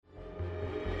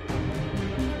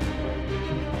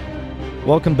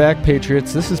Welcome back,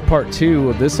 Patriots. This is part 2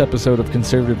 of this episode of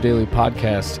Conservative Daily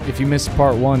Podcast. If you missed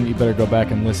part 1, you better go back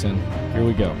and listen. Here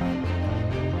we go.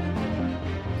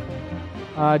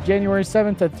 January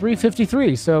 7th at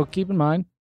 3:53, so keep in mind,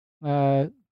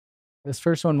 this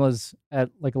first one was at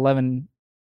like 11.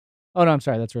 Oh, no, I'm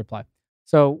sorry, that's a reply.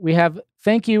 So we have,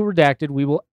 thank you, redacted. We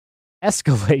will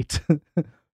escalate.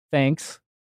 Thanks.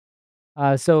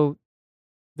 So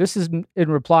this is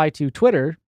in reply to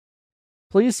Twitter.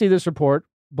 Please see this report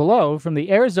below from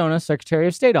the Arizona Secretary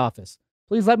of State office.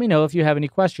 Please let me know if you have any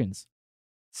questions.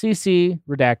 CC,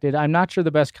 redacted. I'm not sure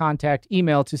the best contact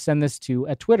email to send this to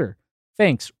at Twitter.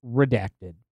 Thanks,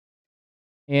 redacted.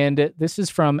 And this is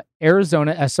from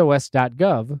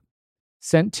ArizonaSOS.gov,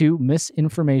 sent to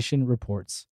misinformation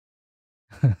reports.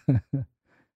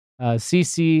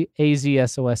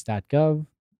 CCAZSOS.gov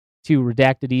to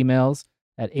redacted emails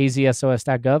at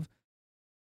azsos.gov.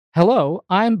 Hello,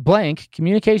 I'm blank,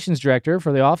 Communications Director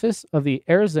for the Office of the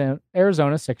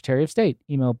Arizona Secretary of State.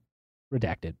 Email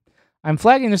redacted. I'm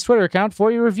flagging this Twitter account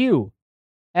for your review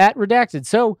at redacted.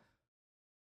 So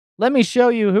let me show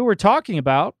you who we're talking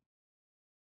about.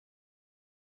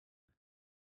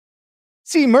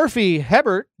 C. Murphy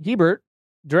Hebert,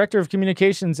 Director of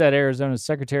Communications at Arizona's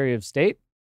Secretary of State.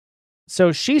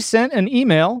 So she sent an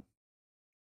email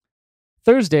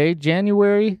Thursday,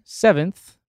 January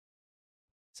 7th,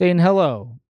 saying,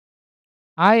 hello,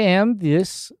 I am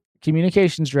this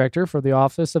communications director for the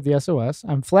Office of the SOS.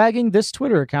 I'm flagging this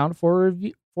Twitter account for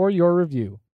your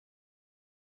review.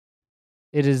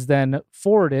 It is then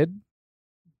forwarded,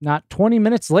 not 20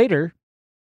 minutes later,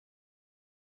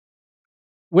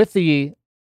 with the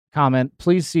comment,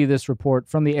 please see this report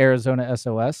from the Arizona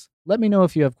SOS. Let me know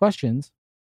if you have questions.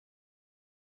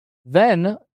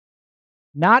 Then,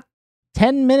 not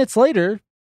 10 minutes later,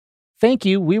 thank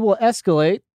you, we will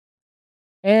escalate.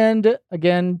 And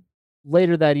again,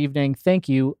 later that evening, thank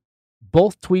you.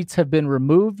 Both tweets have been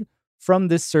removed from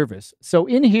this service. So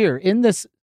in here, in this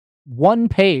one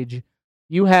page,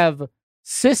 you have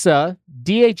CISA,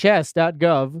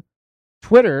 DHS.gov,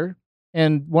 Twitter,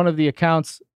 and one of the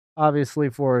accounts, obviously,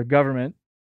 for government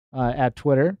at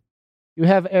Twitter. You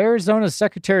have Arizona's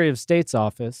Secretary of State's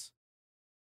office,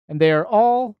 and they are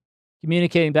all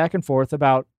communicating back and forth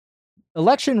about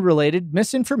election-related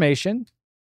misinformation,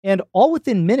 and all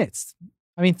within minutes.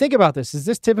 I mean, think about this. Is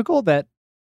this typical that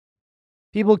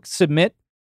people submit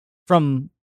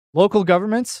from local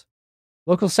governments,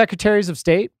 local secretaries of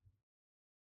state,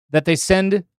 that they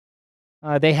send,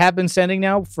 they have been sending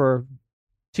now for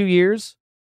 2 years,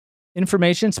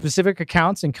 information, specific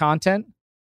accounts and content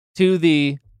to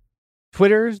the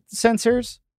Twitter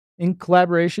censors in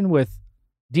collaboration with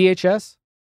DHS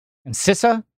and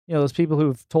CISA, those people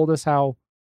who've told us how,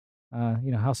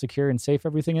 how secure and safe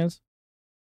everything is.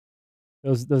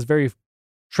 Those very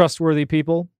trustworthy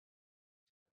people.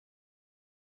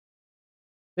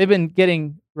 They've been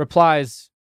getting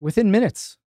replies within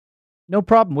minutes. No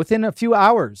problem. Within a few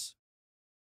hours,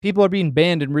 people are being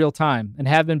banned in real time and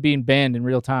have been being banned in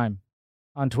real time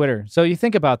on Twitter. So you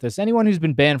think about this. Anyone who's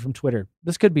been banned from Twitter,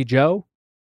 this could be Joe,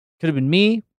 could have been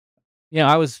me.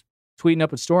 I was tweeting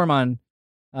up a storm on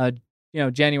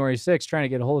January 6th, trying to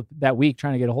get a hold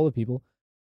of people.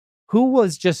 Who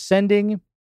was just sending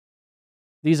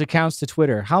these accounts to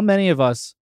Twitter? How many of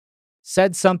us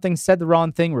said something, said the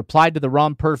wrong thing, replied to the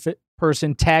wrong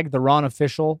person, tagged the wrong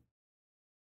official,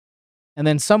 and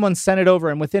then someone sent it over,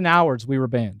 and within hours we were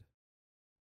banned?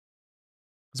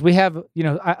 Because we have,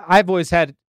 I've always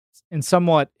had in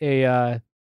somewhat a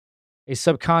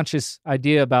subconscious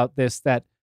idea about this, that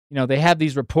they have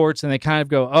these reports and they kind of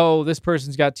go, oh, this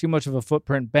person's got too much of a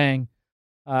footprint, bang.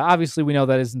 Obviously, we know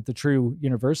that isn't the true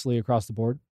universally across the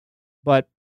board. But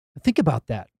think about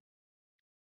that.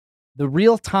 The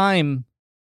real-time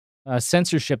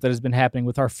censorship that has been happening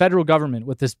with our federal government,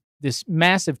 with this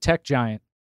massive tech giant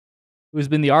who has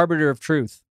been the arbiter of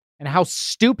truth, and how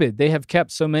stupid they have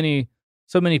kept so many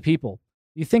people.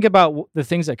 You think about the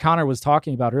things that Connor was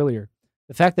talking about earlier.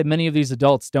 The fact that many of these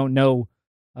adults don't know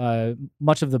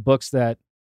much of the books that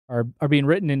are being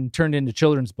written and turned into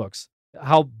children's books,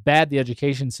 how bad the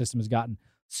education system has gotten.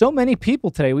 So many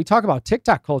people today, we talk about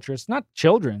TikTok culture. It's not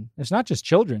children. It's not just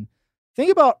children.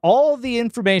 Think about all the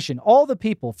information, all the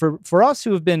people, for us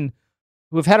who have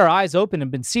had our eyes open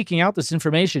and been seeking out this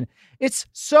information. It's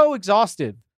so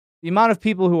exhaustive. The amount of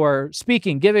people who are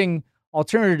speaking, giving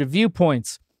alternative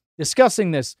viewpoints,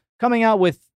 discussing this, coming out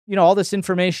with, all this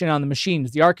information on the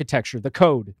machines, the architecture, the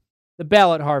code, the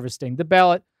ballot harvesting,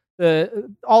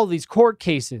 all of these court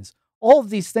cases, all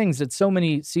of these things that so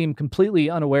many seem completely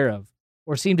unaware of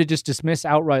or seem to just dismiss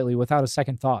outrightly without a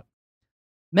second thought.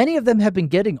 Many of them have been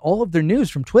getting all of their news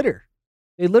from Twitter.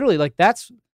 They literally,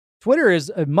 Twitter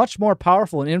is a much more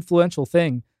powerful and influential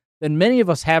thing than many of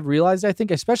us have realized, I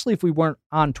think, especially if we weren't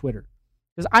on Twitter.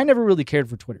 Because I never really cared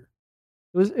for Twitter.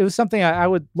 It was something I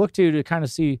would look to kind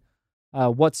of see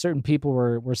what certain people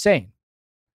were saying.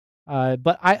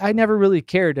 But I never really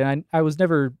cared, and I was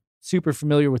never super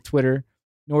familiar with Twitter,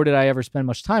 nor did I ever spend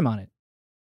much time on it.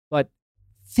 But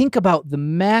think about the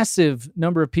massive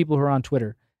number of people who are on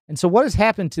Twitter. And so what has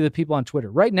happened to the people on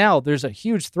Twitter? Right now, there's a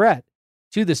huge threat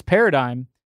to this paradigm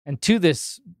and to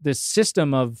this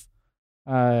system of,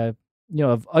 educational,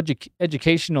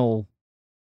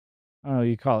 I don't know what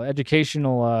you call it,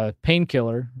 educational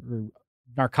painkiller or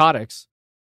narcotics,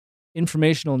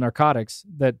 informational narcotics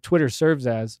that Twitter serves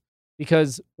as.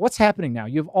 Because what's happening now?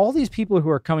 You have all these people who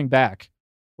are coming back,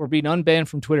 who are being unbanned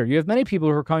from Twitter. You have many people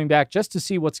who are coming back just to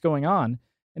see what's going on,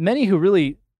 and many who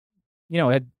really,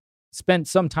 had spent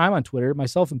some time on Twitter,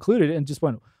 myself included, and just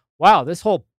went, "Wow, this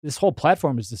whole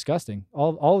platform is disgusting.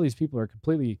 All of these people are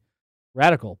completely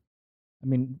radical." I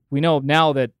mean, we know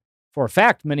now that for a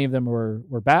fact many of them were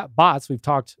bots. We've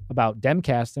talked about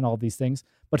Demcast and all these things,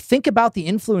 but think about the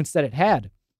influence that it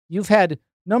had. You've had,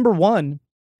 number one,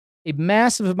 a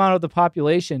massive amount of the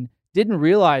population didn't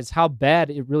realize how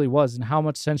bad it really was and how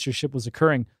much censorship was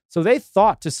occurring. So they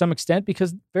thought, to some extent,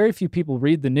 because very few people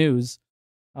read the news,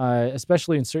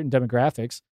 especially in certain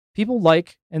demographics, people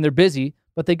and they're busy,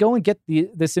 but they go and get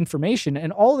this information,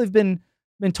 and all they've been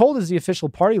told is the official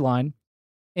party line,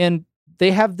 and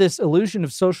they have this illusion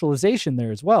of socialization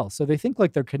there as well. So they think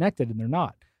like they're connected, and they're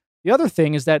not. The other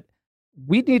thing is that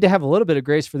we need to have a little bit of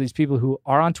grace for these people who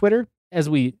are on Twitter, as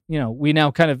we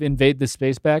now kind of invade this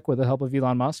space back with the help of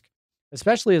Elon Musk,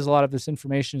 especially as a lot of this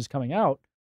information is coming out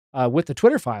with the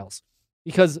Twitter files,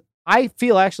 because I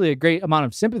feel actually a great amount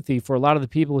of sympathy for a lot of the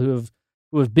people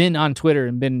who have been on Twitter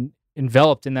and been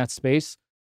enveloped in that space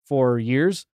for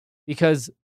years, because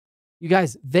you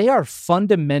guys, they are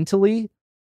fundamentally,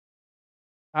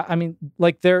 they're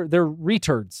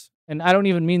retards. And I don't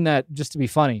even mean that just to be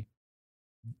funny.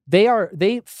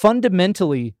 They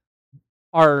fundamentally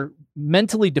are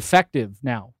mentally defective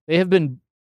now. They have been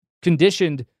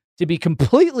conditioned to be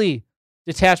completely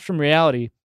detached from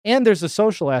reality. And there's a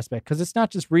social aspect, because it's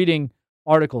not just reading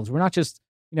articles. We're not just,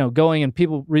 going and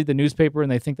people read the newspaper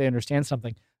and they think they understand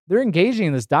something. They're engaging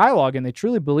in this dialogue, and they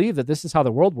truly believe that this is how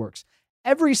the world works.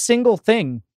 Every single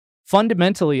thing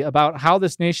fundamentally about how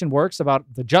this nation works,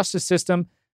 about the justice system,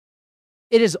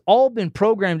 it has all been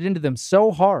programmed into them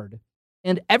so hard.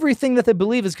 And everything that they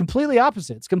believe is completely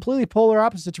opposite. It's completely polar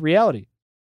opposite to reality.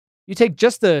 You take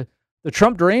just the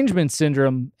Trump derangement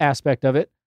syndrome aspect of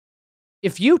it.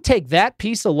 If you take that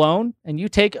piece alone and you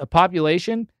take a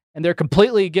population and they're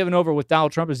completely given over with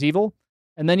Donald Trump as evil,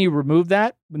 and then you remove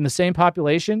that in the same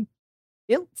population,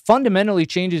 it fundamentally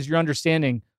changes your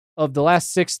understanding of the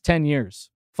last 6-10 years.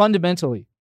 Fundamentally.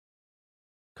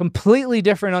 Completely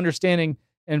different understanding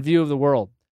and view of the world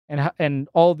and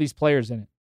all of these players in it.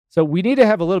 So we need to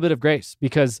have a little bit of grace,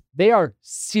 because they are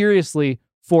seriously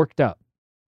forked up.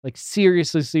 Like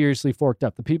seriously forked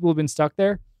up. The people who've been stuck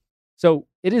there. So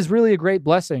it is really a great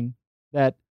blessing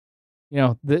that,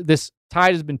 this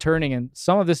tide has been turning, and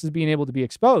some of this is being able to be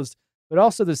exposed, but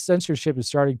also the censorship is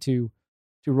starting to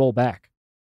roll back.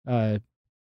 And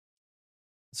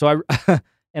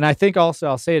I think also,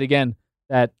 I'll say it again,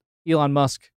 that Elon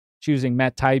Musk choosing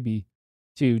Matt Taibbi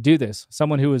to do this,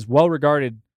 someone who is well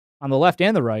regarded on the left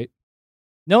and the right,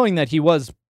 knowing that he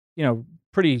was,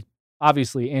 pretty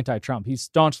obviously anti-Trump. He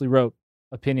staunchly wrote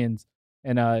opinions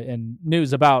and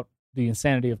news about the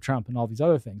insanity of Trump and all these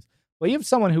other things. But you have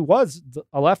someone who was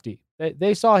a lefty.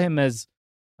 They saw him as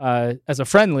a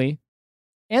friendly,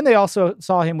 and they also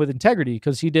saw him with integrity,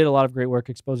 because he did a lot of great work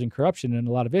exposing corruption and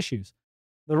a lot of issues.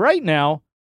 The right now,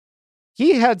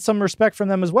 he had some respect from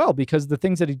them as well, because the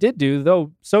things that he did do,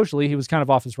 though socially he was kind of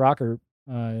off his rocker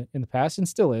in the past, and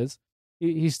still is.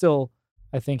 He still,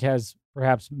 I think, has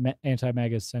perhaps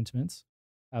anti-MAGA sentiments,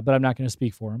 but I'm not going to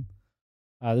speak for him.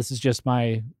 This is just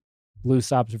my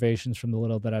loose observations from the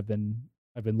little that I've been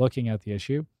looking at the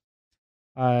issue.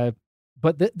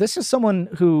 But this is someone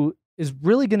who is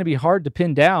really going to be hard to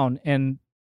pin down, and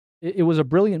it was a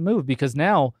brilliant move, because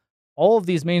now all of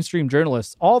these mainstream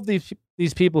journalists, all of these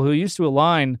people who used to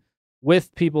align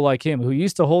with people like him, who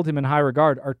used to hold him in high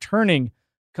regard, are turning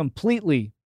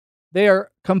completely. They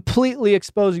are completely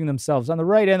exposing themselves on the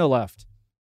right and the left,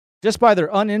 just by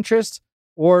their uninterest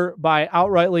or by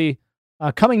outrightly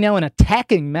coming now and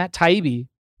attacking Matt Taibbi.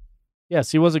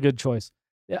 Yes, he was a good choice.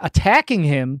 Attacking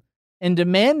him and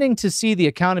demanding to see the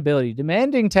accountability,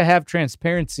 demanding to have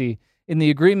transparency in the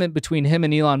agreement between him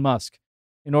and Elon Musk.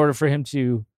 in order for him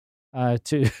to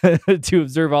to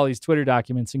observe all these Twitter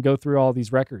documents and go through all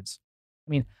these records.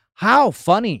 I mean, how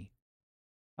funny.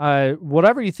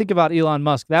 Whatever you think about Elon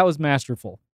Musk, that was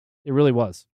masterful. It really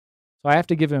was. So I have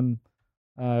to give him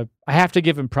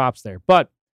props there.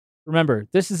 But remember,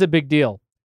 this is a big deal.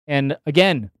 And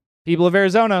again, people of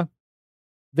Arizona,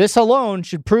 this alone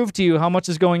should prove to you how much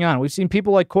is going on. We've seen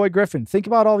people like Coy Griffin. Think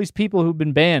about all these people who've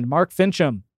been banned. Mark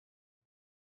Fincham.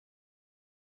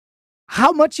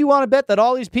 How much you want to bet that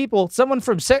all these people, someone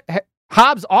from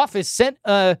Hobbs' office sent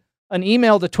an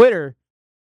email to Twitter,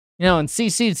 and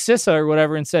CC'd Sissa or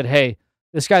whatever and said, hey,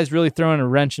 this guy's really throwing a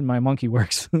wrench in my monkey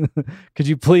works. Could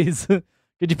you please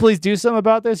do something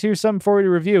about this? Here's something for you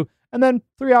to review. And then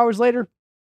 3 hours later,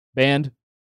 banned,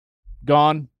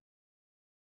 gone.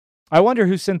 I wonder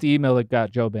who sent the email that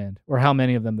got Joe banned or how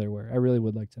many of them there were. I really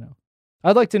would like to know.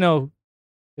 I'd like to know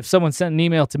if someone sent an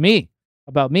email to me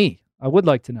about me. I would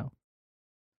like to know.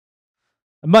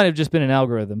 It might have just been an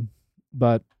algorithm,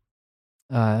 but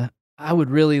I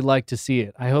would really like to see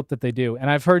it. I hope that they do.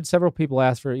 And I've heard several people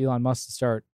ask for Elon Musk to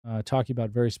start talking about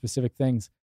very specific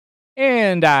things.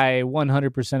 And I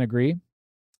 100% agree.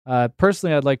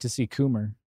 Personally, I'd like to see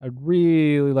Coomer. I'd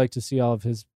really like to see all of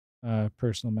his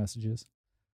personal messages.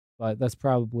 But that's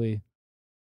probably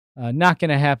not going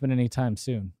to happen anytime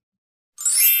soon.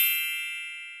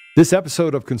 This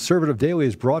episode of Conservative Daily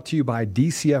is brought to you by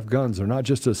DCF Guns. They're not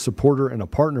just a supporter and a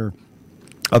partner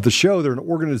of the show. They're an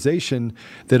organization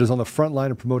that is on the front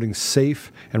line of promoting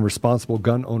safe and responsible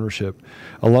gun ownership.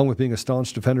 Along with being a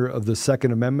staunch defender of the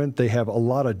Second Amendment, they have a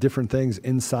lot of different things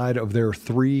inside of their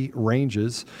 3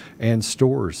 ranges and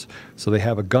stores. So they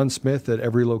have a gunsmith at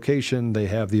every location. They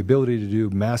have the ability to do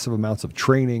massive amounts of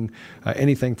training,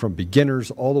 anything from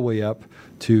beginners all the way up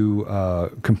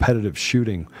to competitive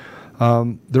shooting.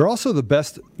 They're also the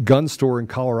best gun store in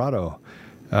Colorado.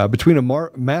 Between a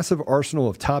massive arsenal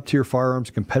of top-tier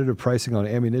firearms, competitive pricing on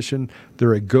ammunition,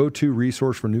 they're a go-to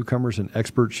resource for newcomers and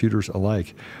expert shooters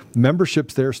alike.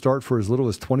 Memberships there start for as little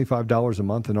as $25 a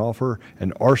month and offer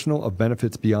an arsenal of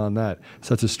benefits beyond that,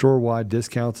 such as store-wide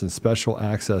discounts and special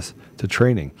access to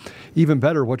training. Even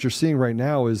better, what you're seeing right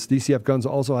now is DCF Guns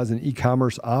also has an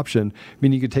e-commerce option,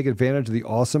 meaning you can take advantage of the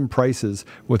awesome prices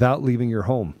without leaving your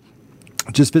home.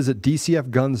 Just visit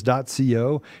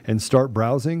dcfguns.co and start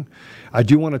browsing. I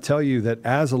do want to tell you that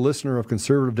as a listener of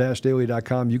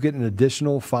conservative-daily.com, you get an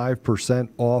additional 5%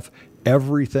 off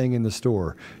everything in the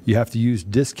store. You have to use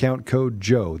discount code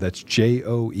Joe. That's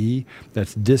Joe.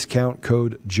 That's discount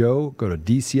code Joe. Go to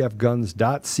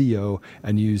dcfguns.co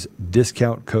and use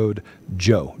discount code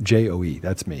Joe. Joe.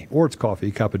 That's me. Or it's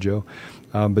coffee, cup of Joe.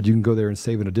 But you can go there and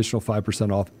save an additional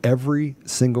 5% off every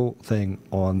single thing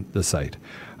on the site.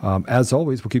 As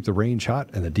always, we'll keep the range hot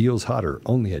and the deals hotter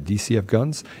only at DCF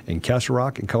Guns in Castle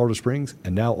Rock and Colorado Springs,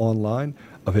 and now online,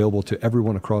 available to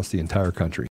everyone across the entire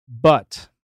country. But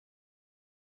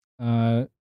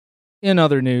in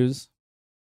other news,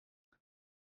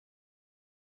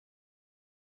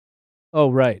 oh,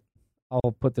 right.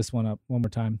 I'll put this one up one more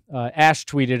time. Ash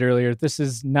tweeted earlier. This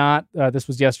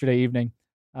was yesterday evening.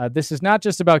 This is not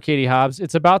just about Katie Hobbs.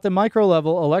 It's about the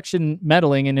micro-level election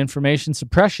meddling and information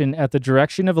suppression at the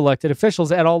direction of elected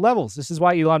officials at all levels. This is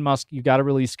why Elon Musk, you got to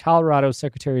release Colorado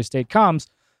Secretary of State comms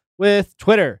with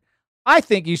Twitter. I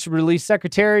think you should release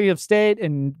Secretary of State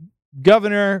and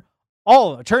Governor,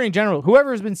 all Attorney General,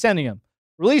 whoever has been sending them.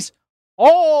 Release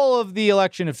all of the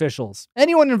election officials,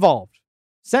 anyone involved.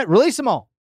 Release them all.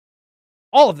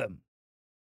 All of them.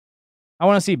 I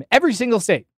want to see them. Every single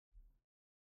state.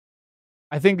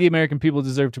 I think the American people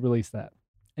deserve to release that.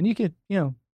 And you could,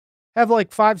 have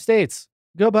like 5 states.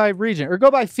 Go by region or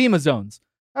go by FEMA zones.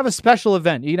 Have a special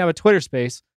event. You can have a Twitter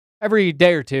space every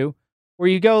day or two where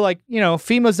you go like,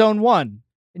 FEMA zone 1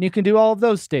 and you can do all of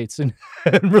those states and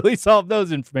release all of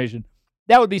those information.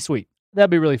 That would be sweet. That'd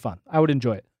be really fun. I would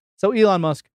enjoy it. So Elon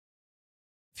Musk,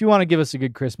 if you want to give us a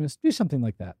good Christmas, do something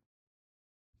like that.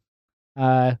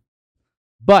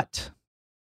 But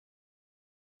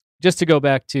just to go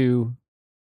back to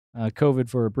COVID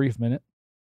for a brief minute,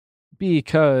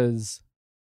 because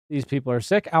these people are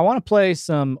sick, I want to play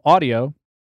some audio,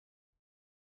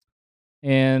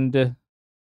 and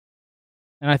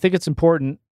I think it's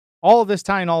important,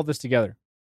 tying all of this together.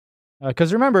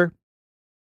 Because remember,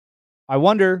 I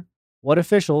wonder what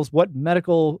officials, what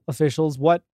medical officials,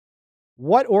 what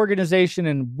organization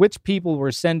and which people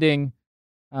were sending,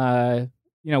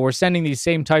 were sending these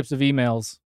same types of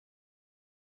emails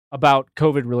about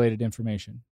COVID-related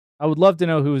information. I would love to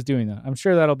know who was doing that. I'm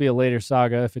sure that'll be a later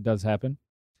saga if it does happen.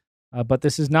 But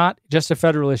this is not just a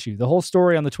federal issue. The whole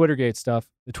story on the Twittergate stuff,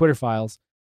 the Twitter files,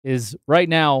 is right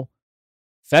now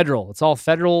federal. It's all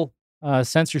federal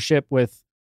censorship with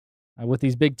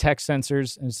these big tech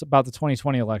censors, and it's about the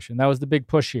 2020 election. That was the big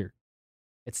push here.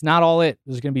 It's not all it.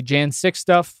 There's going to be Jan 6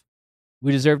 stuff.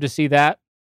 We deserve to see that.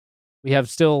 We have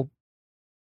still,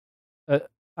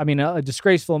 a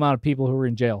disgraceful amount of people who are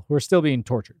in jail, who are still being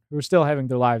tortured, who are still having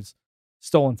their lives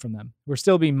stolen from them, who are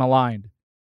still being maligned,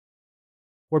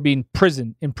 who are being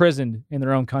imprisoned in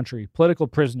their own country, political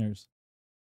prisoners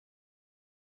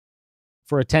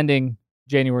for attending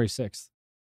January 6th.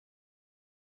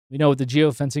 We know with the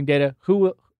geofencing data,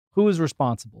 who is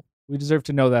responsible. We deserve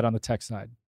to know that on the tech side.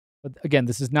 But again,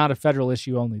 this is not a federal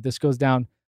issue only. This goes down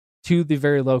to the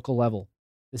very local level.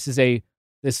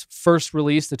 This first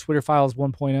release, the Twitter Files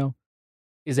 1.0,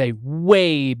 is a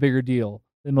way bigger deal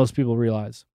than most people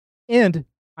realize. And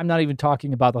I'm not even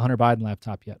talking about the Hunter Biden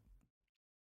laptop yet.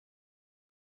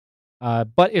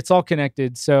 But it's all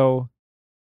connected. So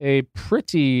a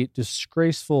pretty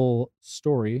disgraceful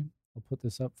story. I'll put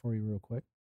this up for you real quick.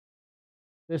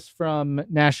 This from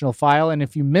National File. And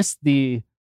if you missed the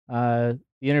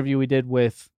interview we did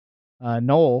with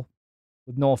Noel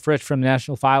Fritsch from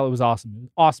National File, it was awesome. It was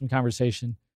an awesome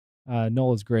conversation.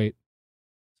 Noel is great.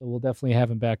 So we'll definitely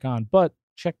have him back on. But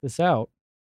check this out.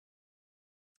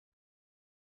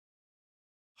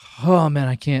 Oh, man,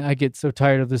 I can't. I get so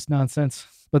tired of this nonsense.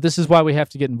 But this is why we have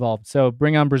to get involved. So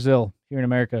bring on Brazil here in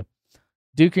America.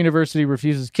 Duke University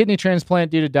refuses kidney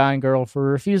transplant due to dying girl for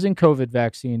refusing COVID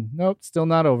vaccine. Nope, still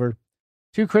not over.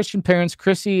 2 Christian parents,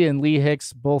 Chrissy and Lee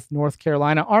Hicks, both North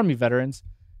Carolina Army veterans,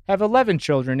 have 11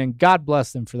 children, and God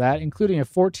bless them for that, including a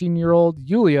 14-year-old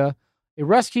Yulia, a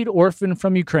rescued orphan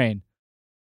from Ukraine.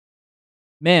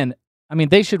 Man, I mean,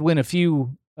 they should win a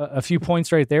few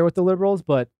points right there with the liberals,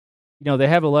 but they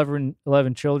have 11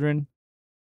 children,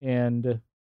 and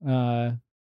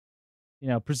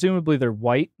presumably they're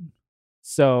white,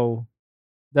 so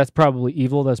that's probably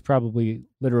evil. That's probably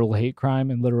literal hate crime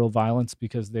and literal violence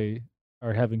because they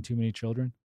are having too many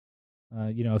children.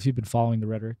 If you've been following the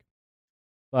rhetoric.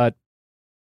 But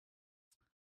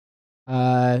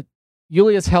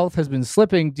Yulia's health has been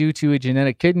slipping due to a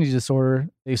genetic kidney disorder.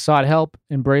 They sought help,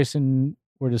 embraced, and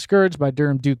were discouraged by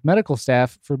Durham Duke medical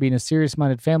staff for being a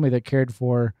serious-minded family that cared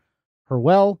for her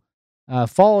well,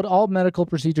 followed all medical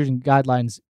procedures and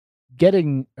guidelines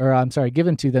given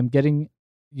to them, getting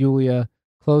Yulia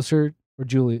closer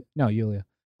to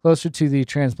the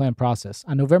transplant process.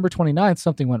 On November 29th,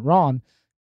 something went wrong.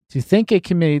 To think a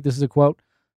committee, this is a quote,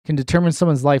 can determine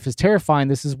someone's life is terrifying.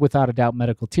 This is without a doubt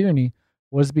medical tyranny.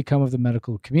 What has become of the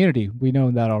medical community? We know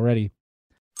that already.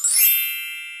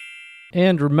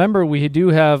 And remember, we do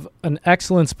have an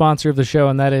excellent sponsor of the show,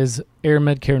 and that is Air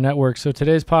Medcare Network. So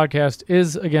today's podcast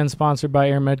is, again, sponsored by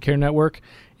Air Medcare Network.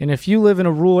 And if you live in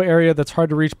a rural area that's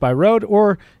hard to reach by road,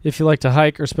 or if you like to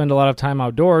hike or spend a lot of time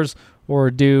outdoors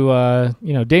or do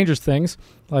dangerous things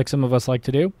like some of us like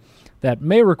to do that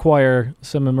may require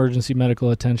some emergency medical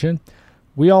attention,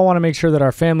 we all want to make sure that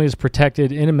our family is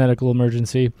protected in a medical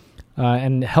emergency.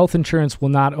 And health insurance will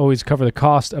not always cover the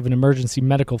cost of an emergency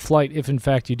medical flight if, in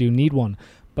fact, you do need one.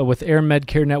 But with Air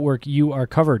Medcare Network, you are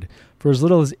covered. For as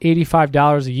little as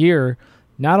 $85 a year,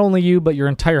 not only you, but your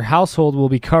entire household will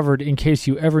be covered in case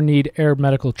you ever need air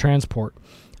medical transport.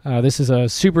 This is a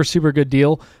super, super good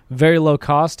deal, very low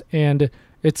cost, and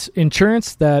it's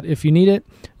insurance that if you need it,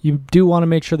 you do want to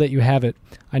make sure that you have it.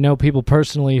 I know people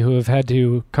personally who have had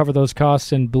to cover those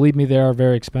costs, and believe me, they are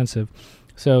very expensive.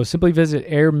 So simply visit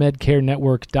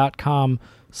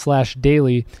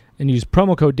airmedcarenetwork.com/daily and use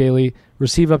promo code daily.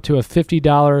 Receive up to a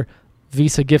 $50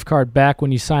 Visa gift card back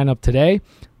when you sign up today.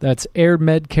 That's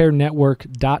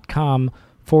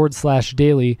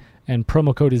airmedcarenetwork.com/daily, and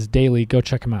promo code is daily. Go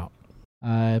check them out.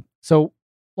 So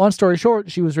long story short,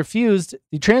 she was refused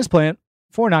the transplant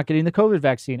for not getting the COVID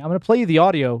vaccine. I'm going to play you the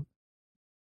audio.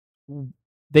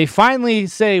 They finally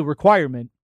say requirement.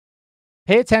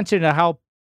 Pay attention to how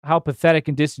pathetic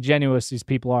and disingenuous these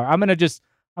people are. I'm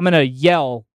gonna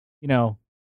yell,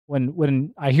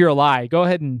 when I hear a lie. Go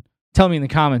ahead and tell me in the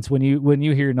comments when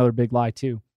you hear another big lie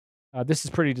too. This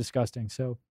is pretty disgusting.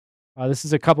 So this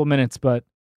is a couple minutes, but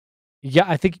yeah,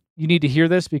 I think you need to hear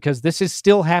this because this is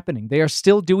still happening. They are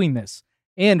still doing this,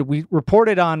 and we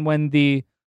reported on when the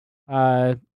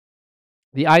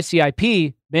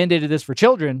ICIP mandated this for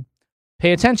children.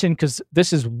 Pay attention because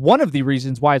this is one of the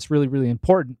reasons why it's really, really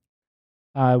important.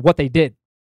 What they did,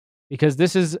 because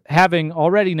this is having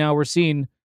already now we're seeing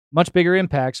much bigger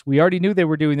impacts. We already knew they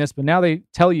were doing this, but now they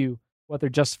tell you what their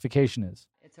justification is.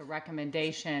 It's a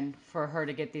recommendation for her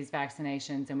to get these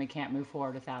vaccinations, and we can't move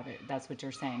forward without it. That's what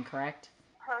you're saying, correct?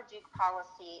 Per Duke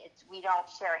policy, we don't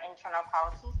share internal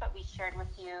policies, but we shared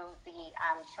with you the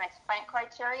transplant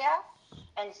criteria.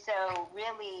 And so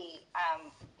really,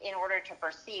 in order to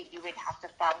proceed, you would have to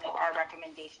follow our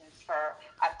recommendations for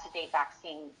up-to-date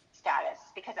vaccine status,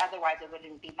 because otherwise it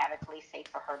wouldn't be medically safe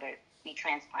for her to be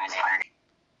transplanted.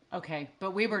 Okay,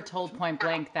 but we were told point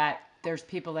blank that there's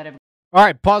people that have. All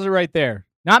right, pause it right there.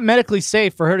 Not medically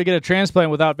safe for her to get a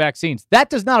transplant without vaccines. That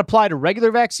does not apply to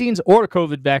regular vaccines or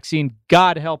COVID vaccine.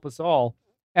 God help us all.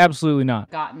 Absolutely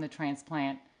not. Gotten the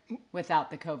transplant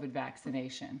without the COVID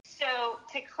vaccination. So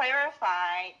to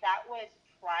clarify, that was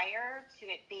prior to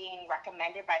it being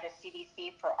recommended by the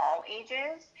CDC for all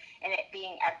ages and it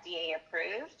being FDA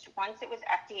approved. Once it was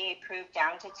FDA approved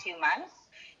down to 2 months,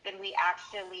 then we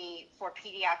actually, for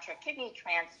pediatric kidney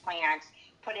transplants,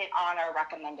 put it on our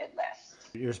recommended list.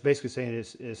 You're basically saying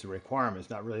it's a requirement. It's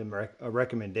not really a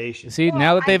recommendation. See,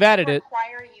 now that they've added it. I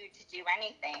can't require you to do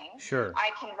anything. Sure.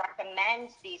 I can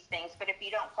recommend these things, but if you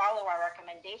don't follow our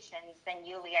recommendations, then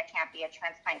Yulia can't be a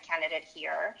transplant candidate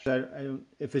here.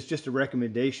 If it's just a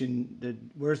recommendation,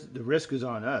 where's the risk is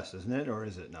on us, isn't it, or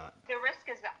is it not? The risk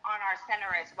is on our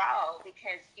center as well,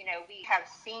 because we have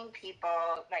seen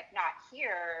people, like not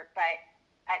here, but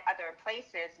at other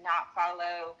places, not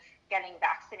follow getting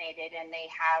vaccinated, and they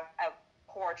have a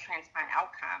poor transplant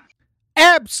outcome.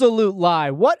 Absolute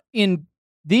lie. What in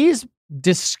these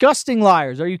disgusting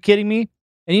liars? Are you kidding me?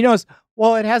 And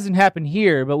it hasn't happened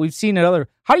here, but we've seen it other.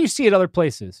 How do you see it other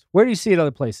places? Where do you see it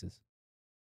other places?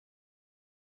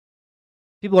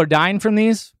 People are dying from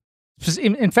these.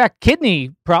 In fact,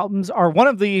 kidney problems are one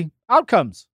of the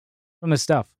outcomes from this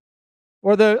stuff,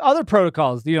 or the other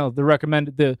protocols. The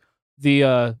recommended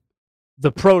the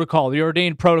protocol, the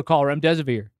ordained protocol,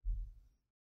 remdesivir.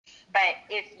 But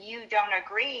if you don't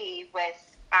agree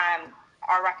with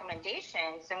our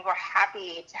recommendations, then we're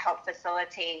happy to help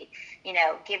facilitate,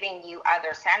 giving you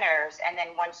other centers. And then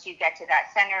once you get to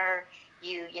that center,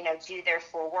 you do their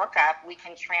full workup, we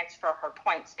can transfer her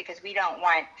points, because we don't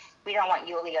want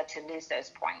Yulia to lose those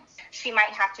points. She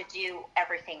might have to do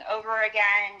everything over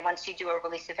again. Once you do a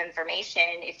release of information,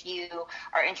 if you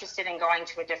are interested in going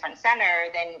to a different center,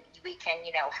 then we can,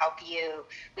 help you.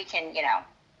 We can,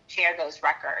 share those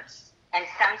records. And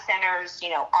some centers,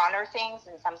 honor things,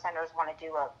 and some centers want to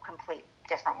do a complete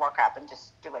different workup and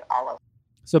just do it all over.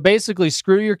 So basically,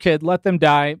 screw your kid, let them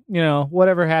die.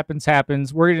 Whatever happens,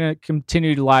 happens. We're going to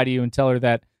continue to lie to you and tell her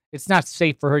that it's not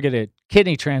safe for her to get a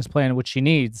kidney transplant, which she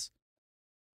needs,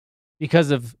 because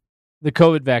of the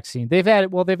COVID vaccine. They've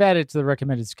added it to the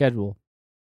recommended schedule.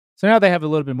 So now they have a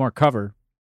little bit more cover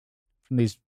from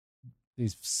these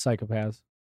psychopaths.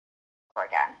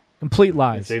 Again. Complete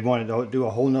lies. If they wanted to do a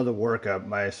whole nother workup,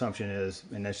 my assumption is,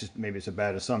 and that's just, maybe it's a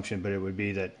bad assumption, but it would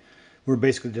be that we're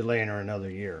basically delaying her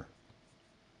another year.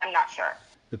 I'm not sure.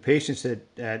 The patients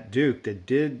at Duke that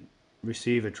did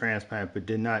receive a transplant but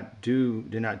did not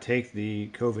take the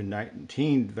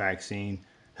COVID-19 vaccine,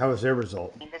 how was their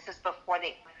result? This is before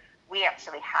we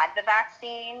actually had the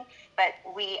vaccine, but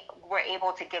we were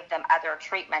able to give them other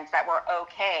treatments that were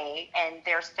okay, and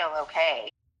they're still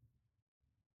okay.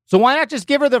 So why not just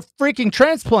give her the freaking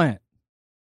transplant?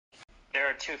 There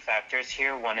are two factors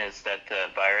here. One is that the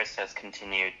virus has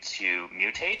continued to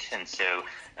mutate, and so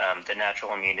the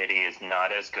natural immunity is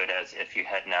not as good as if you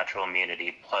had natural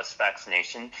immunity plus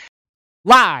vaccination.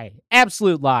 Lie.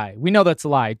 Absolute lie. We know that's a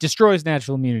lie. It destroys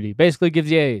natural immunity. Basically gives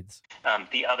you AIDS.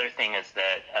 The other thing is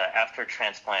that after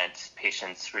transplant,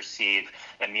 patients receive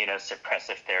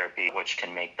immunosuppressive therapy, which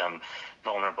can make them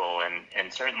vulnerable.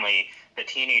 And certainly the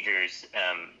teenagers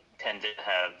tend to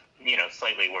have,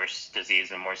 slightly worse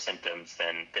disease and more symptoms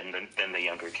than the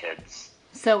younger kids.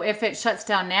 So if it shuts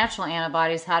down natural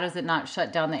antibodies, how does it not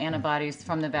shut down the antibodies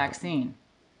from the vaccine?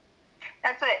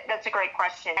 That's a great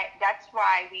question. That's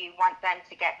why we want them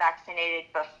to get vaccinated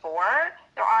before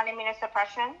they're on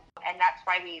immunosuppression, and that's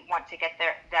why we want to get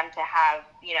them to have,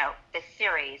 the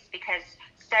series, because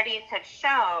studies have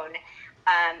shown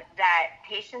that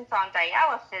patients on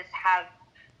dialysis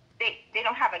they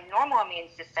don't have a normal immune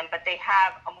system, but they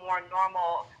have a more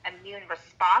normal immune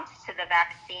response to the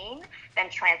vaccine than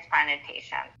transplanted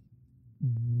patients.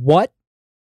 What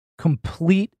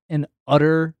complete and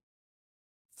utter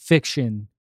fiction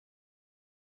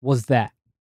was that?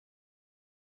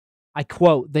 I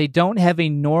quote, they don't have a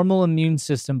normal immune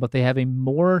system, but they have a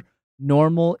more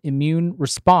normal immune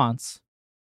response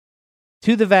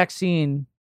to the vaccine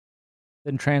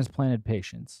than transplanted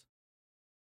patients.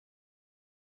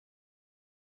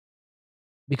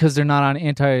 Because they're not on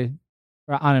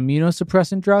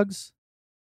immunosuppressant drugs?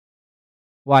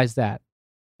 Why is that?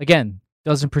 Again,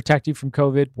 doesn't protect you from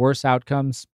COVID, worse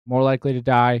outcomes, more likely to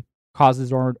die,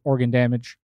 causes organ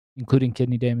damage, including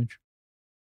kidney damage.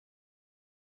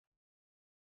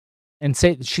 and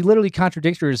say she literally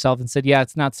contradicted herself and said, yeah,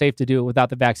 it's not safe to do it without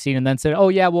the vaccine. And then said, oh,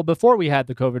 yeah, well, before we had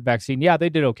the COVID vaccine, yeah, they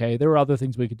did okay. There were other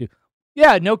things we could do.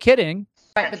 Yeah, no kidding.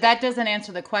 Right, but that doesn't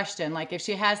answer the question. Like, if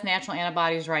she has natural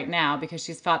antibodies right now because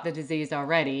she's fought the disease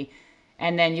already,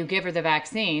 and then you give her the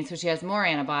vaccine, so she has more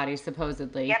antibodies,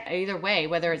 supposedly. Yep. Either way,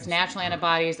 whether it's natural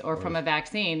antibodies or from a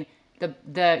vaccine,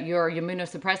 your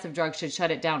immunosuppressive drug should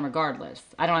shut it down regardless.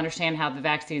 I don't understand how the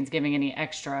vaccine's giving any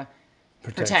extra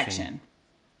protection.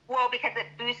 Well, because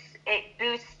it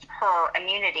boosts her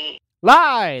immunity.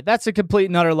 Lie! That's a complete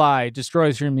and utter lie. It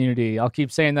destroys your immunity. I'll keep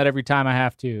saying that every time I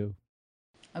have to.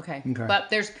 Okay. But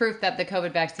there's proof that the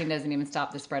COVID vaccine doesn't even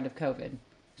stop the spread of COVID.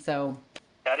 So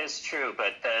that is true,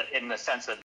 but in the sense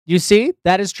of... You see?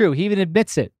 That is true. He even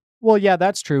admits it. Well, yeah,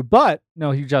 that's true, but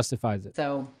no, he justifies it.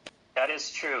 So that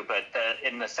is true, but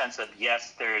in the sense of,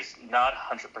 yes, there's not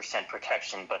 100%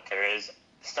 protection, but there is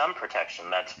some protection.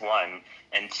 That's one.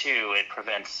 And two, it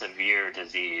prevents severe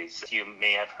disease. You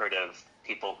may have heard of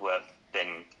people who have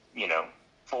been,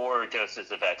 4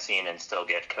 doses of vaccine and still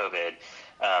get COVID.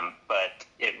 But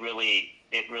it really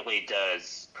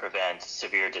does prevent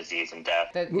severe disease and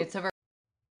death.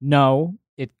 No,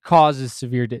 it causes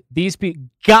severe these people,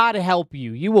 God help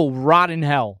you. You will rot in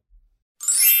hell.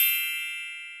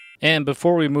 And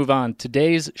before we move on,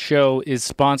 today's show is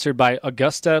sponsored by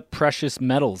Augusta Precious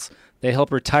Metals. They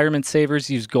help retirement savers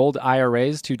use gold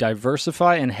IRAs to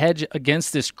diversify and hedge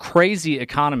against this crazy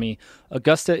economy.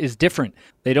 Augusta is different.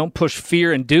 They don't push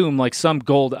fear and doom like some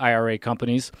gold IRA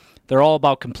companies. They're all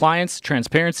about compliance,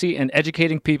 transparency, and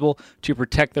educating people to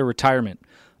protect their retirement.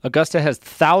 Augusta has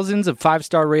thousands of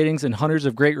 5-star ratings and hundreds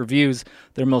of great reviews.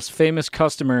 Their most famous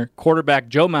customer, quarterback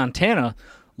Joe Montana,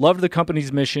 loved the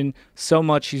company's mission so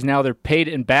much he's now their paid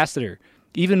ambassador.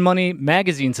 Even Money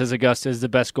Magazine says Augusta is the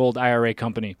best gold IRA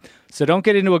company. So don't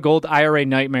get into a gold IRA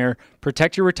nightmare.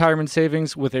 Protect your retirement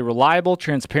savings with a reliable,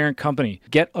 transparent company.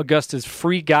 Get Augusta's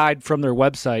free guide from their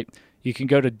website. You can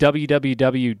go to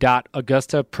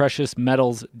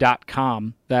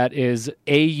www.augustapreciousmetals.com. That is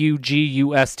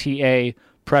AUGUSTA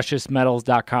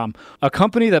preciousmetals.com. A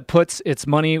company that puts its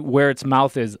money where its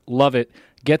mouth is. Love it.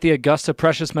 Get the Augusta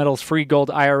Precious Metals free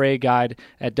gold IRA guide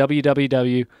at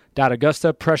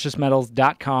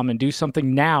www.augustapreciousmetals.com and do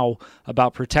something now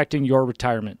about protecting your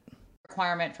retirement.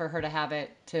 Requirement for her to have a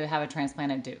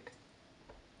transplant at Duke.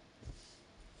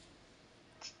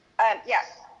 Yes.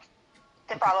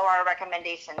 To follow our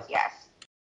recommendations, yes.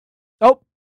 Oh,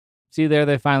 see there,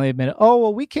 they finally admit it. Oh,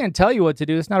 well, we can't tell you what to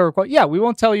do. It's not a requirement. Yeah, we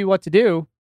won't tell you what to do.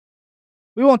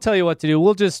 We won't tell you what to do.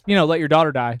 We'll just, let your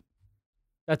daughter die.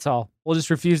 That's all. We'll just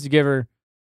refuse to give her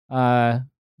a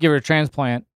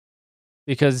transplant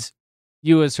because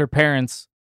you, as her parents,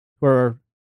 were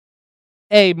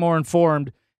A, more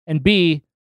informed, and B,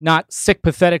 not sick,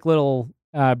 pathetic little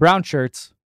brown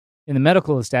shirts in the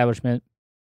medical establishment,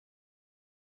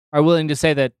 are willing to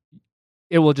say that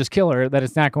it will just kill her, that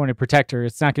it's not going to protect her,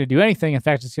 it's not going to do anything. In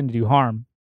fact, it's going to do harm.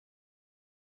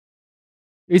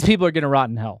 These people are going to rot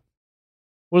in hell.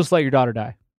 We'll just let your daughter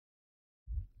die.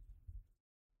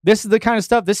 This is the kind of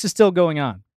stuff, this is still going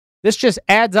on. This just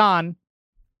adds on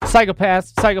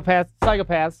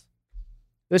psychopaths.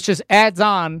 This just adds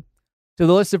on to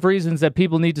the list of reasons that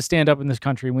people need to stand up in this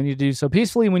country. We need to do so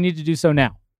peacefully, and we need to do so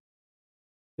now.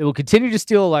 They will continue to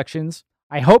steal elections.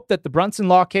 I hope that the Brunson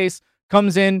law case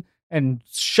comes in and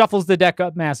shuffles the deck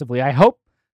up massively. I hope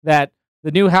that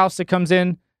the new House that comes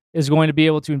in is going to be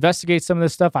able to investigate some of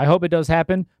this stuff. I hope it does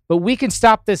happen. But we can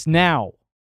stop this now.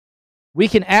 We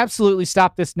can absolutely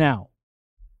stop this now.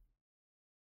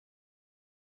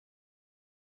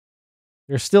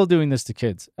 They're still doing this to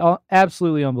kids.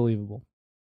 Absolutely unbelievable.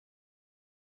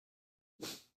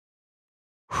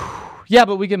 Yeah,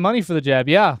 but we get money for the jab.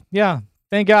 Yeah.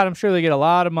 Thank God. I'm sure they get a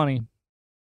lot of money.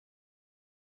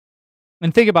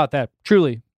 And think about that.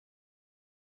 Truly.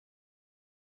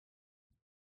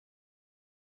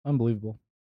 Unbelievable.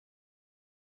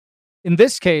 In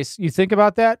this case, you think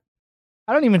about that,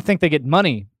 I don't even think they get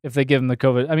money if they give them the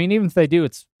COVID. I mean, even if they do,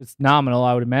 it's nominal,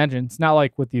 I would imagine. It's not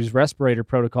like with these respirator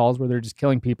protocols where they're just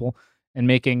killing people and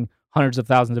making hundreds of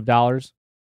thousands of dollars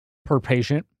per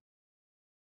patient.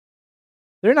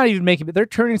 They're not even they're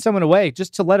turning someone away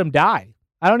just to let them die.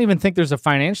 I don't even think there's a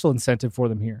financial incentive for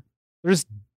them here. They're just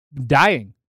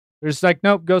dying. They're just like,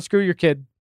 nope, go screw your kid.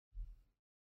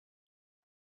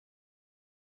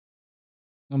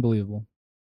 Unbelievable.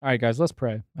 All right, guys, let's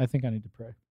pray. I think I need to pray.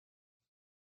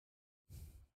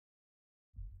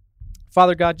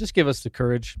 Father God, just give us the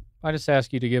courage. I just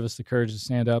ask you to give us the courage to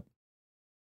stand up.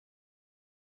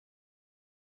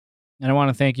 And I want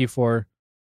to thank you for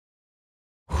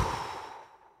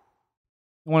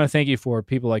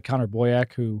people like Connor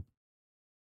Boyack, who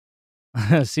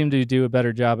seem to do a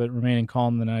better job at remaining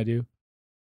calm than I do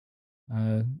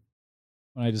when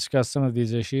I discuss some of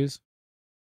these issues.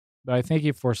 But I thank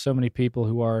you for so many people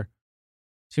who are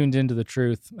tuned into the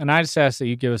truth. And I just ask that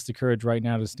you give us the courage right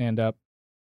now to stand up.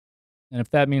 And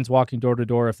if that means walking door to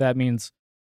door, if that means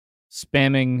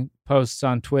spamming posts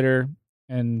on Twitter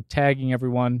and tagging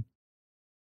everyone,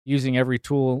 using every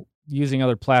tool, using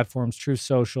other platforms, Truth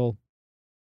Social,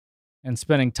 and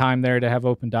spending time there to have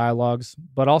open dialogues,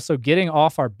 but also getting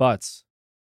off our butts,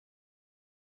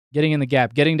 getting in the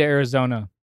Gap, getting to Arizona,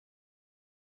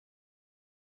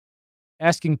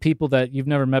 asking people that you've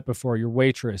never met before, your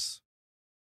waitress,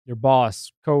 your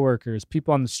boss, coworkers,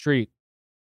 people on the street,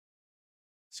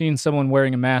 seeing someone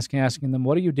wearing a mask and asking them,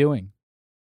 what are you doing?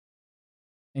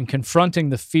 And confronting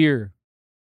the fear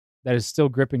that is still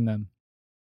gripping them.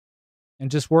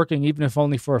 And just working, even if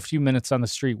only for a few minutes on the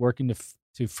street, working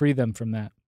to free them from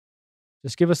that.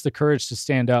 Just give us the courage to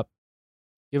stand up.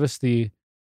 Give us the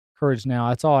courage now.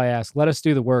 That's all I ask. Let us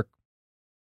do the work.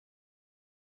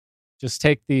 Just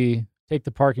take the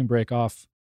parking brake off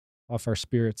our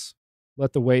spirits.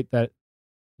 Let the weight that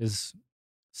is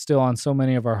still on so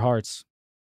many of our hearts,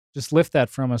 just lift that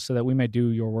from us so that we may do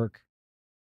your work.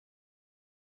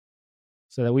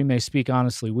 So that we may speak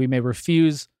honestly. We may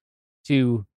refuse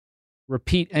to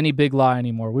repeat any big lie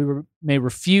anymore. We may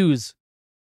refuse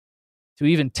to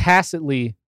even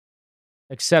tacitly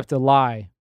accept a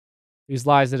lie. These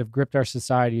lies that have gripped our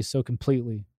society so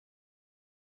completely.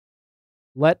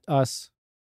 Let us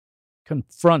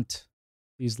confront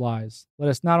these lies. Let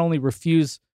us not only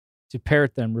refuse to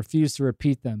parrot them, refuse to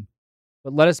repeat them,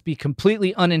 but let us be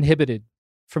completely uninhibited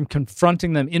from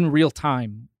confronting them in real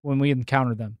time when we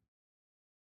encounter them.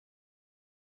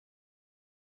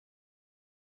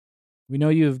 We know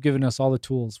you have given us all the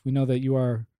tools. We know that you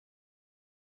are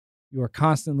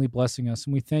constantly blessing us,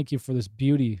 and we thank you for this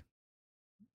beauty,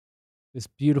 this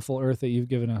beautiful earth that you've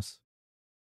given us.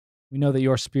 We know that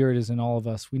your spirit is in all of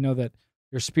us. We know that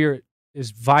your spirit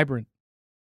is vibrant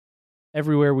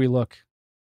everywhere we look.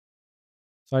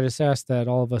 So I just ask that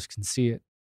all of us can see it,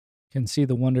 can see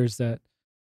the wonders that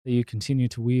you continue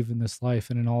to weave in this life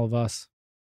and in all of us.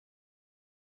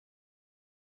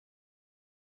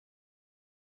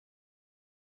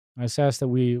 I just ask that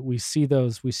we see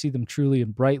those, we see them truly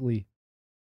and brightly.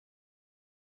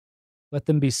 Let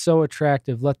them be so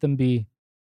attractive. Let them be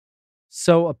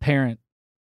so apparent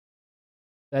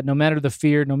that no matter the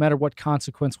fear, no matter what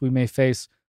consequence we may face,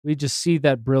 we just see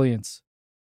that brilliance.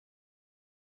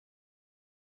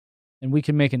 And we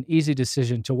can make an easy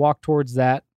decision to walk towards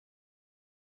that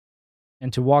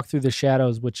and to walk through the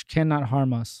shadows which cannot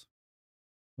harm us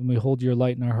when we hold your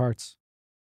light in our hearts.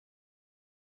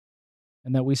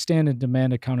 And that we stand and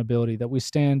demand accountability, that we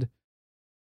stand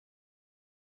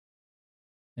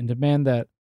and demand that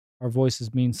our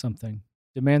voices mean something,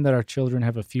 demand that our children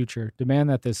have a future, demand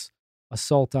that this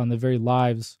assault on the very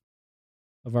lives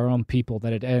of our own people,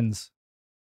 that it ends.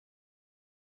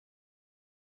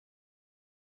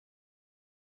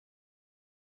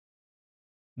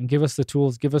 And give us the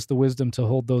tools, give us the wisdom to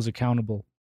hold those accountable,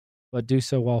 but do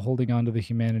so while holding on to the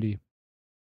humanity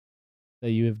that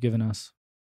you have given us.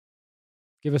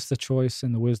 Give us the choice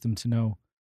and the wisdom to know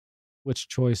which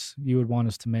choice you would want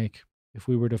us to make if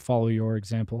we were to follow your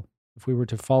example, if we were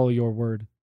to follow your word.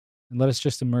 And let us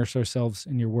just immerse ourselves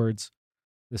in your words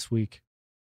this week.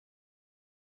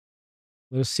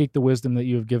 Let us seek the wisdom that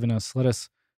you have given us. Let us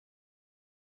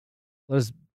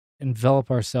envelop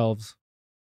ourselves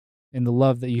in the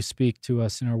love that you speak to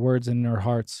us in our words and in our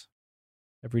hearts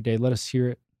every day. Let us hear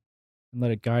it and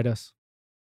let it guide us.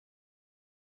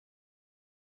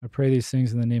 I pray these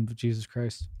things in the name of Jesus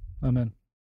Christ. Amen.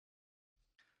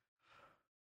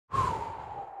 All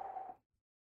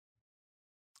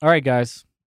right, guys.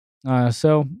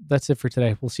 So that's it for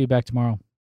today. We'll see you back tomorrow.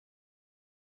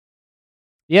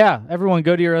 Yeah, everyone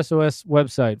go to your SOS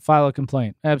website, file a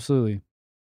complaint. Absolutely.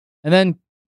 And then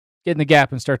get in the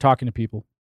Gap and start talking to people.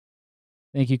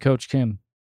 Thank you, Coach Kim.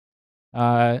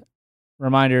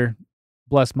 Reminder,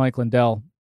 bless Mike Lindell.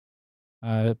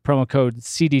 Promo code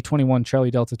CD21, Charlie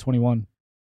Delta 21.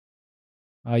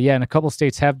 And a couple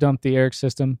states have dumped the ERIC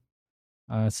system.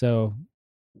 So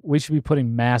we should be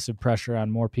putting massive pressure on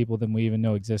more people than we even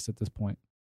know exist at this point.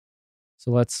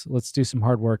 So let's do some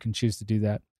hard work and choose to do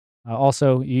that.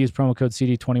 Also, you use promo code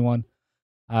CD21.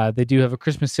 They do have a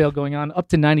Christmas sale going on, up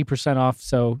to 90% off.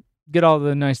 So get all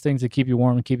the nice things that keep you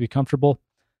warm and keep you comfortable.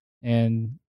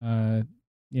 And,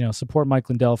 support Mike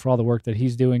Lindell for all the work that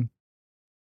he's doing.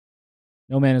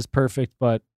 No man is perfect,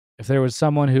 but if there was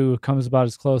someone who comes about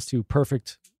as close to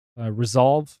perfect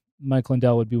resolve, Mike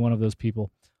Lindell would be one of those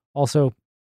people. Also,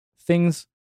 things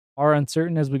are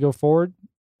uncertain as we go forward.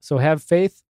 So have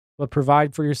faith, but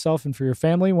provide for yourself and for your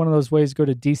family. One of those ways, go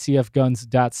to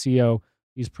dcfguns.co.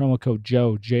 Use promo code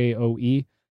JOE, J-O-E.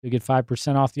 You'll get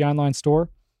 5% off the online store.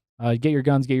 Get your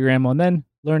guns, get your ammo, and then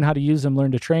learn how to use them,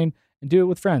 learn to train, and do it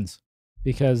with friends.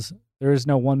 Because there is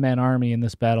no one-man army in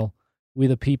this battle. We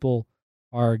the people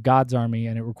are God's army,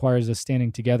 and it requires us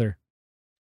standing together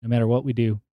no matter what we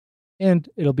do. And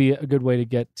it'll be a good way to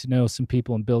get to know some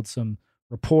people and build some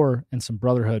rapport and some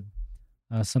brotherhood,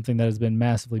 something that has been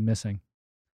massively missing.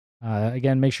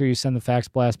 Again, make sure you send the fax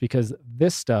blast, because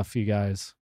this stuff, you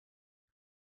guys,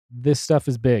 this stuff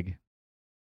is big.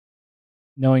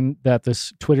 Knowing that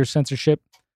this Twitter censorship,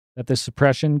 that this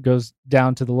suppression goes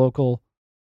down to the local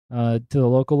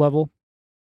level,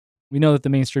 we know that the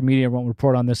mainstream media won't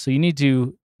report on this. So you need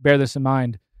to bear this in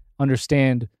mind,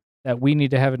 understand that we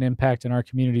need to have an impact in our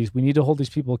communities. We need to hold these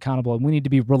people accountable, and we need to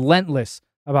be relentless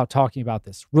about talking about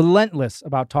this, relentless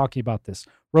about talking about this,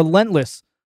 relentless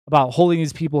about holding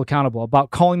these people accountable, about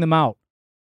calling them out,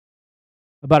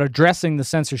 about addressing the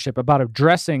censorship, about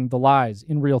addressing the lies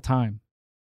in real time.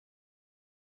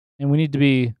 And we need to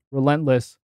be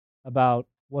relentless about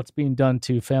what's being done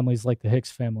to families like the Hicks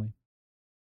family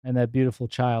and that beautiful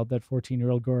child, that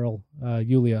 14-year-old girl,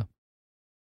 Yulia,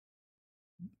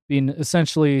 being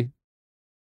essentially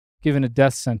given a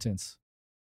death sentence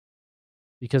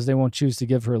because they won't choose to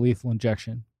give her a lethal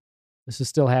injection. This is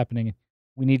still happening.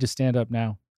 We need to stand up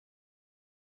now.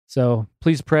 So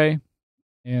please pray,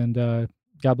 and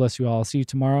God bless you all. I'll see you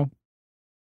tomorrow.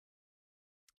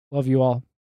 Love you all.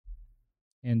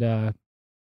 And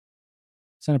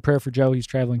send a prayer for Joe. He's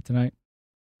traveling tonight.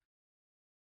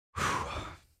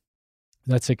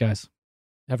 That's it, guys.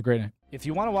 Have a great night. If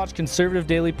you want to watch Conservative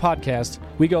Daily Podcast,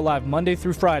 we go live Monday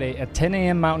through Friday at 10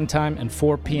 a.m. Mountain Time and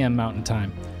 4 p.m. Mountain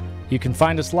Time. You can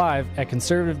find us live at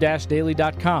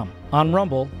conservative-daily.com, on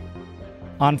Rumble,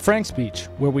 on Frank Speech,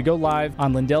 where we go live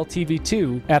on Lindell TV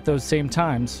 2 at those same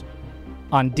times,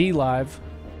 on DLive,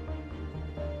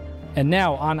 and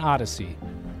now on Odyssey.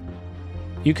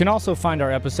 You can also find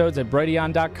our episodes at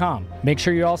Brighteon.com. Make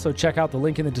sure you also check out the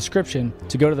link in the description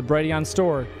to go to the Brighteon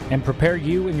store and prepare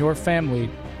you and your family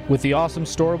with the awesome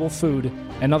storable food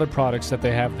and other products that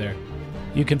they have there.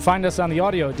 You can find us on the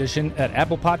audio edition at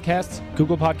Apple Podcasts,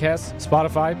 Google Podcasts,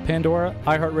 Spotify, Pandora,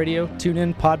 iHeartRadio,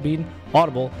 TuneIn, Podbean,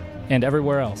 Audible, and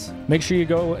everywhere else. Make sure you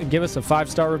go and give us a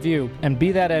 5-star review and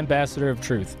be that ambassador of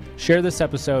truth. Share this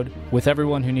episode with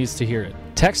everyone who needs to hear it.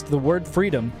 Text the word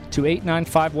freedom to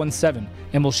 89517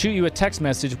 and we'll shoot you a text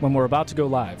message when we're about to go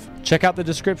live. Check out the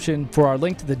description for our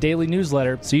link to the daily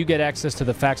newsletter so you get access to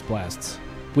the fax blasts.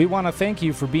 We want to thank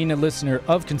you for being a listener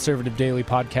of Conservative Daily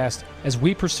Podcast as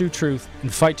we pursue truth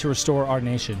and fight to restore our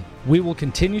nation. We will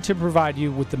continue to provide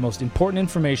you with the most important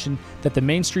information that the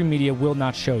mainstream media will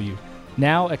not show you.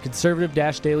 Now at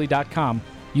conservative-daily.com,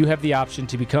 you have the option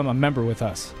to become a member with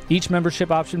us. Each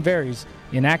membership option varies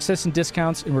in access and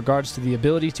discounts in regards to the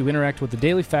ability to interact with the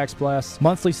daily fax blasts,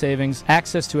 monthly savings,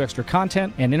 access to extra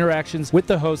content, and interactions with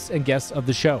the hosts and guests of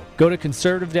the show. Go to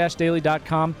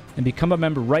conservative-daily.com and become a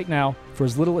member right now for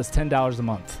as little as $10 a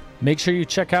month. Make sure you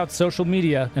check out social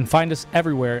media and find us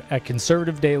everywhere at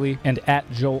Conservative Daily and at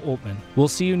Joel Oltmann. We'll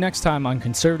see you next time on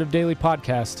Conservative Daily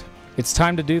Podcast. It's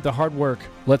time to do the hard work.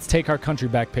 Let's take our country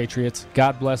back, Patriots.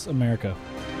 God bless America.